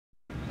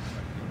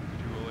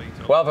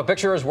Well, if a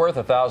picture is worth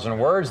 1,000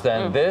 words,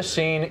 then this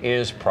scene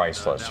is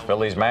priceless.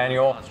 Phillies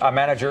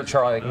manager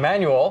Cholly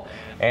Manuel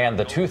and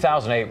the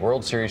 2008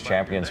 World Series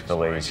champions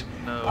Phillies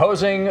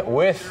posing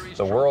with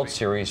the World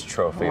Series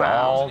trophy,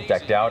 all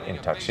decked out in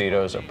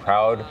tuxedos. A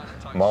proud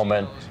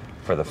moment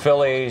for the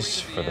Phillies,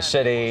 for the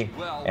city,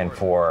 and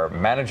for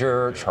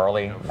manager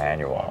Cholly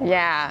Manuel.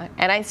 Yeah,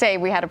 and I'd say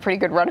we had a pretty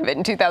good run of it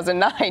in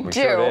 2009, we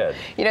too. Sure did.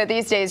 You know,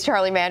 these days,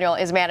 Cholly Manuel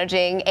is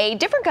managing a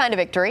different kind of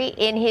victory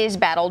in his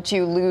battle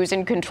to lose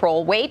and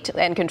control weight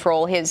and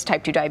control his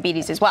type 2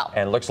 diabetes as well.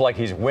 And looks like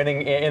he's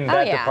winning in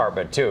that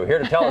department, too. Here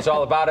to tell us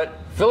all about it,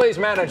 Phillies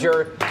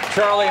manager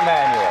Cholly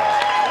Manuel.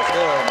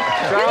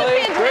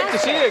 Cholly, great to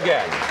see you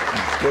again.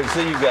 Good to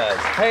see you guys.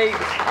 Hey,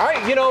 all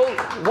right, you know,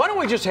 why don't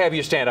we just have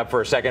you stand up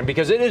for a second,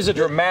 because it is a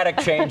dramatic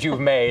change you've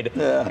made,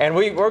 and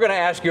we're going to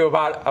ask you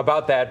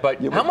about that,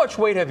 but how much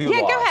weight have you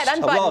lost? Yeah, go ahead,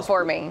 unbutton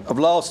for me. I've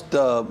lost,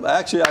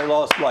 actually I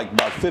lost like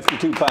about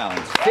 52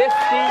 pounds. 52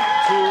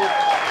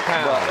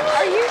 pounds.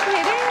 Are you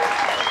kidding?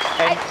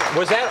 And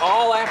was that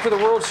all after the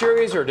World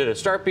Series, or did it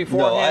start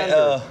beforehand?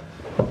 No,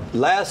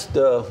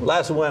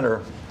 last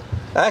winter,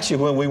 actually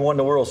when we won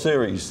the World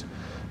Series,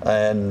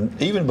 and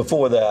even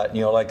before that,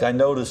 you know, like I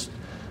noticed,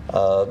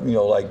 you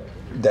know, like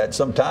that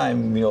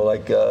sometime, you know,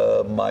 like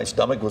my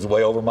stomach was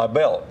way over my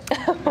belt.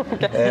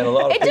 And a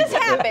lot of it people, just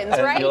happens,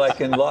 and, right? You know,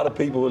 like, and a lot of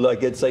people would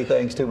like say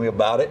things to me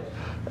about it,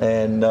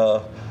 and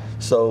when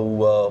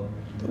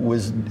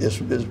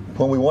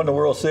we won the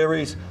World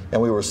Series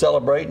and we were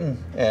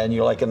celebrating, and you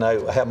know, like, and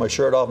I had my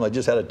shirt off and I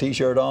just had a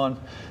T-shirt on.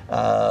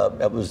 I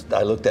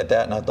looked at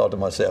that and I thought to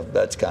myself,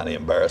 that's kind of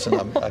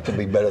embarrassing. I can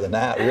be better than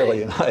that,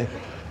 really.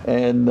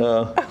 And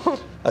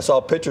I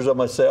saw pictures of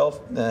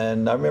myself,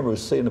 and I remember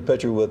seeing a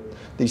picture with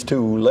these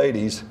two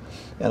ladies,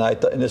 and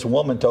this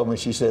woman told me,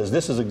 she says,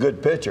 "This is a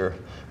good picture."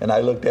 And I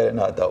looked at it and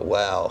I thought,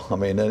 wow. I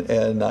mean,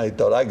 and I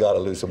thought, I got to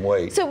lose some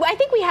weight. So I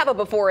think we have a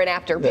before and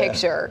after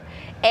picture.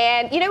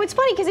 And, you know, it's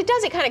funny because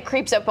it kind of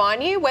creeps up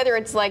on you, whether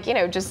it's like, you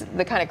know, just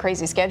the kind of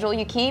crazy schedule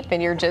you keep,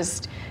 and you're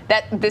just,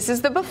 this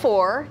is the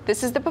before,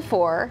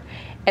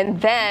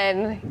 and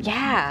then,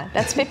 yeah,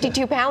 that's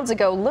 52 pounds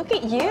ago. Look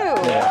at you.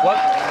 Yeah.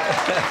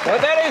 Well,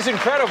 that is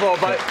incredible,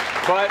 but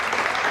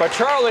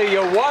Cholly,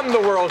 you won the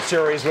World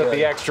Series with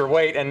the extra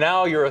weight, and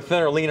now you're a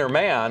thinner, leaner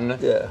man.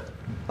 Yeah.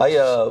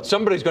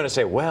 Somebody's going to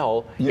say,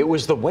 well, it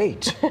was the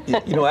weight.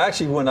 You know,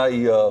 actually, when I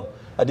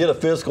did a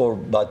physical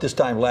about this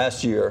time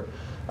last year,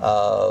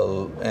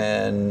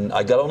 and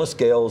I got on the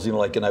scales, you know,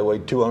 like, and I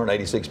weighed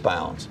 286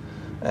 pounds.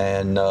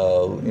 And,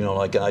 you know,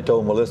 like, and I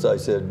told Melissa, I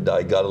said,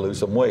 I got to lose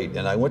some weight.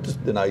 And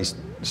I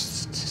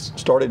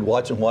started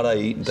watching what I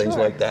eat and things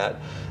like that.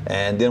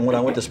 And then when I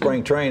went to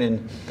spring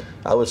training,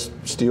 I was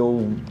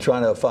still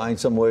trying to find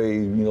some way,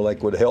 you know,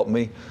 like would help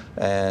me.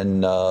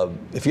 And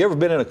if you ever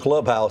been in a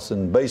clubhouse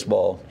in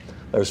baseball,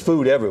 there's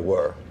food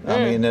everywhere. I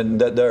mean,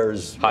 and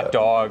there's hot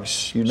dogs,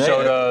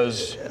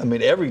 sodas. I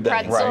mean, everything.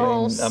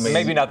 Pretzels. I mean,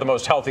 maybe not the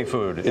most healthy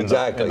food in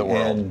the world.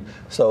 And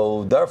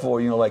so,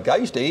 therefore, you know, like I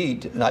used to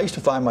eat, and I used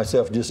to find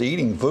myself just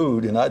eating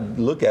food, and I'd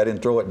look at it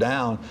and throw it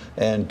down,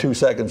 and 2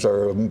 seconds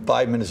or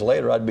 5 minutes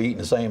later, I'd be eating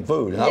the same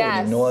food, and I wouldn't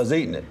even know I was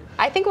eating it.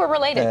 I think we're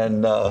related. And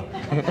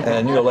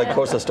you know, like, of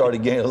course, I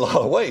started gaining a lot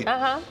of weight.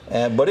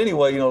 But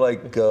anyway, you know,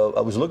 like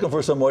I was looking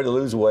for some way to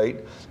lose weight,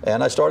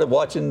 and I started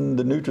watching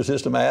the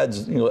Nutrisystem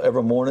ads, you know,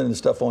 every morning and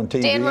stuff on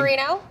TV. Dan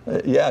Marino?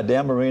 Yeah,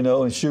 Dan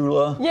Marino and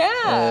Shula.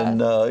 Yeah. And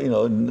you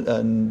know,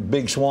 and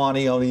Big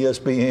Swanee on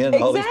ESPN.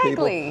 And all these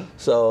people.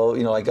 So,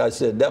 you know, like I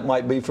said, that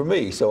might be for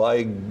me. So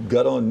I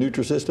got on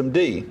Nutrisystem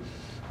D.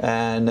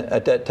 And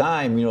at that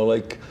time, you know,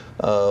 like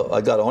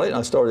I got on it,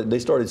 and they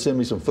started sending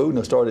me some food, and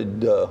I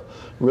started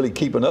really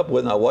keeping up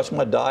with it. And I watched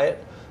my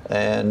diet,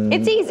 and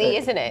it's easy,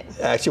 isn't it?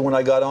 Actually, when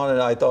I got on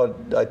it, I thought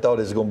it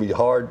was going to be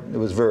hard. It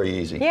was very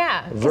easy.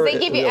 Yeah, because they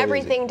give you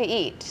everything to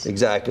eat.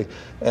 Exactly,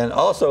 and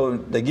also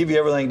they give you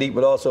everything to eat.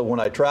 But also,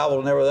 when I traveled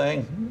and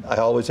everything, I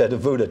always had the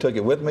food. I took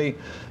it with me,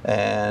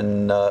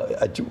 and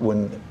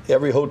when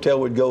every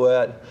hotel would go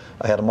at,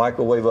 I had a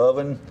microwave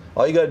oven.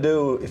 All you got to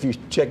do, if you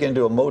check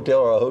into a motel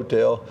or a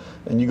hotel,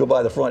 and you go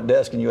by the front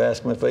desk and you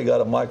ask them if they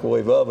got a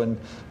microwave oven,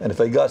 and if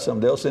they got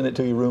some, they'll send it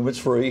to your room. It's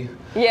free.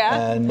 Yeah.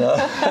 And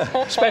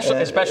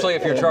especially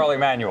if you're Cholly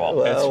Manuel.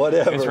 Well,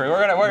 whatever. It's free.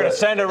 We're gonna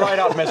send it right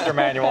up, Mr.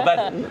 Manuel.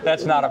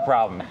 That's not a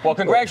problem. Well,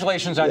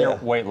 congratulations on your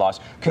weight loss.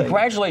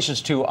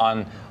 Congratulations too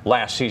on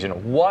last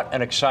season. What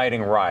an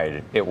exciting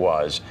ride it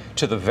was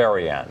to the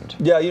very end.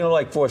 Yeah, you know,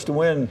 like for us to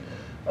win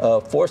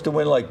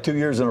like 2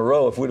 years in a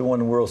row. If we'd have won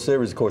the World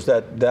Series, of course,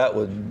 that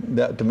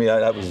to me,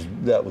 I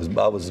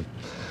was,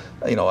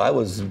 you know, I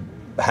was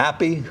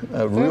happy,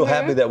 real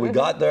happy that we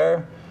got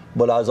there.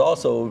 But I was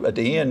also at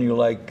the end, you know,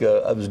 like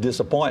I was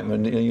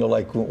disappointment. You know,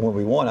 like when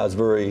we won, I was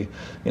very,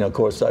 you know, of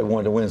course, I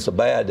wanted to win so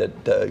bad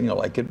that you know,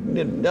 like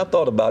I've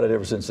thought about it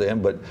ever since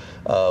then. But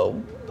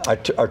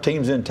our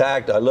team's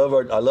intact. I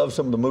love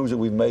some of the moves that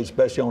we've made,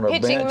 especially on our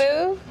bench. Pitching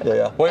move?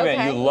 Yeah. Wait a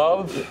minute, you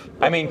love?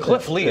 I mean,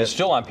 Cliff Lee is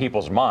still on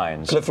people's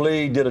minds. Cliff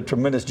Lee did a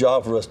tremendous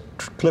job for us.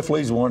 Cliff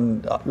Lee's he's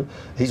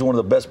one of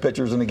the best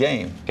pitchers in the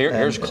game.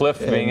 Here's Cliff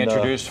being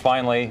introduced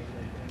finally.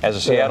 as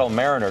a Seattle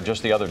Mariner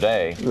just the other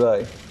day.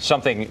 Right.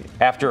 Something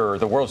after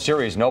the World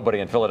Series, nobody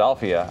in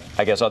Philadelphia,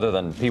 I guess other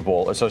than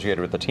people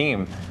associated with the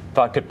team,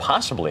 thought could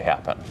possibly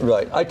happen.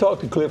 Right. I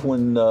talked to Cliff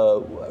when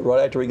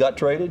right after he got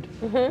traded,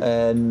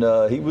 and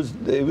he was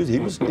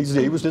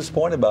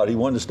disappointed about it. He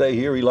wanted to stay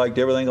here. He liked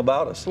everything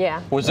about us.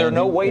 Yeah. Was there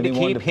no way to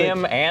keep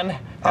him and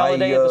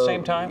Halliday at the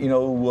same time? You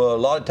know, a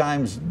lot of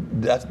times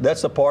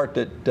that's the part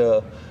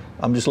that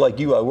I'm just like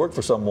you. I work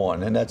for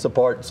someone, and that's the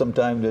part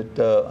sometimes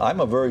that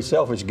I'm a very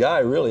selfish guy.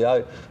 Really,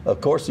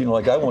 of course, you know,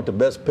 like I want the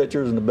best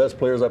pitchers and the best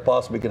players I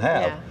possibly can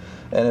have. Yeah.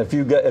 And if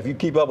you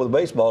keep up with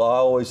baseball, I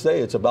always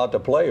say it's about the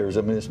players.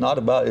 I mean, it's not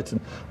about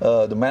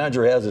the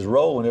manager has his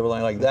role and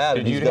everything like that.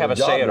 Did you have a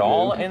say at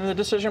all in the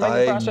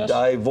decision-making process?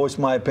 I voice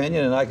my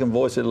opinion, and I can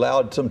voice it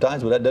loud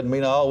sometimes, but that doesn't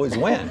mean I always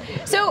win.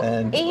 So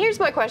here's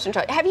my question,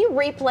 Charlie. Have you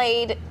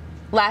replayed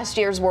last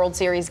year's World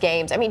Series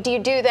games? I mean, do you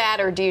do that,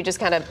 or do you just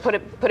kind of put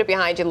it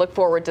behind you and look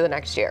forward to the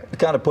next year? I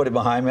kind of put it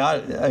behind me.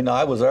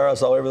 I was there. I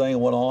saw everything that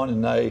went on,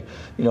 and like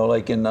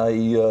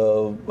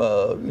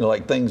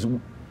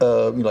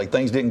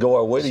things didn't go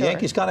our way. The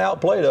Yankees kind of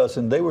outplayed us,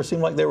 and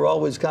seemed like they were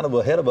always kind of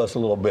ahead of us a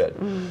little bit.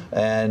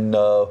 And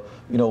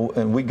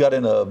and we got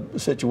in a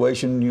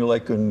situation,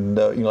 like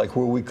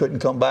where we couldn't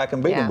come back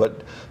and beat them.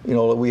 But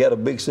we had a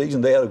big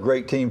season. They had a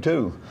great team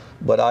too.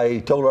 But I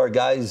told our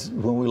guys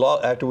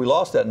after we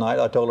lost that night,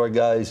 I told our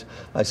guys,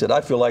 I said, I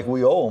feel like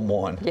we owe them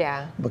one.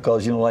 Yeah.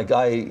 Because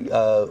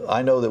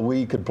I know that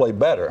we could play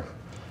better.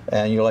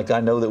 And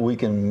I know that we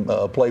can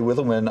play with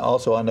them, and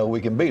also I know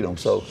we can beat them.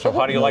 So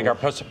how do you like our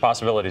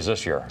possibilities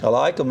this year? I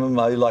like them.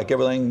 I like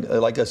everything.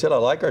 Like I said, I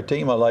like our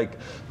team. I like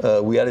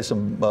we added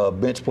some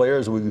bench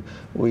players.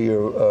 We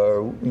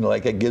are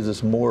it gives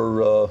us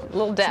more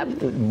little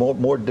depth,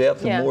 more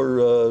depth, and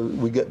more.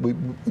 We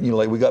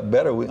got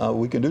better.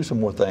 We can do some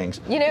more things.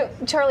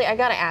 Charlie, I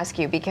got to ask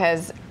you,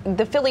 because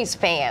the Phillies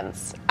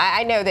fans,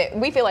 I know that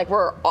we feel like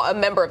we're a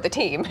member of the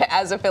team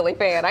as a Philly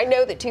fan. I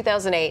know that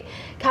 2008,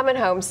 coming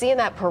home, seeing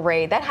that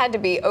parade, that had to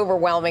be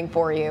overwhelming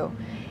for you.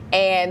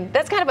 And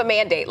that's kind of a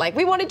mandate. Like,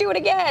 we want to do it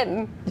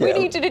again. Yeah. We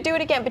need you to do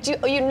it again. But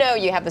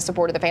you have the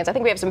support of the fans. I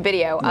think we have some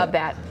video of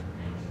that.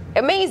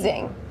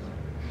 Amazing.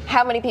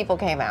 How many people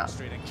came out?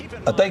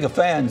 I think of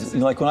fans,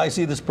 when I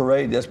see this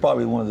parade, that's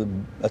probably one of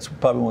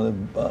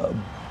the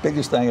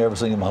biggest thing I've ever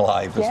seen in my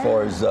life as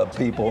far as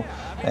people.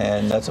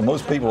 And that's the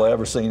most people I've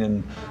ever seen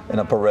in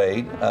a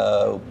parade.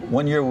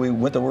 One year we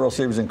went to the World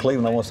Series in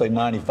Cleveland, I want to say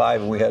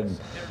 95, and we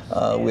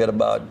had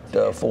about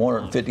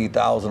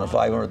 450,000 or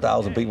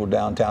 500,000 people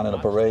downtown in a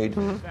parade.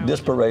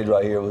 This parade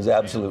right here was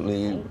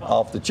absolutely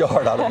off the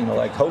chart.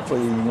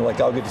 Hopefully,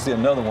 I'll get to see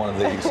another one of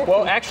these.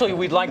 Well, actually,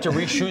 we'd like to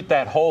reshoot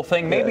that whole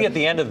thing, maybe at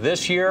the end of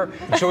this year,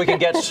 so we can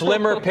get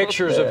slimmer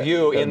pictures of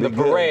you in the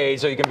parade,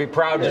 so you can be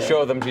proud to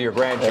show them to your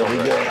grandchildren.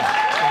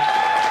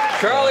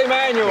 Cholly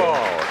Manuel.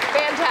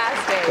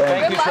 Fantastic.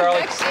 Thank you, Good luck Cholly.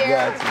 next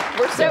year.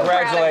 We're so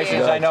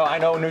Congratulations. proud of you. I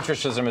know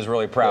Nutrisystem is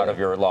really proud of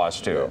your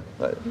loss, too.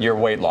 Your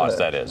weight loss,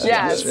 that is.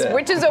 Yes,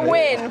 which is a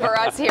win for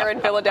us here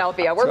in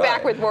Philadelphia. We're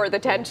back with more of the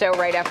 10 Show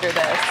right after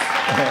this.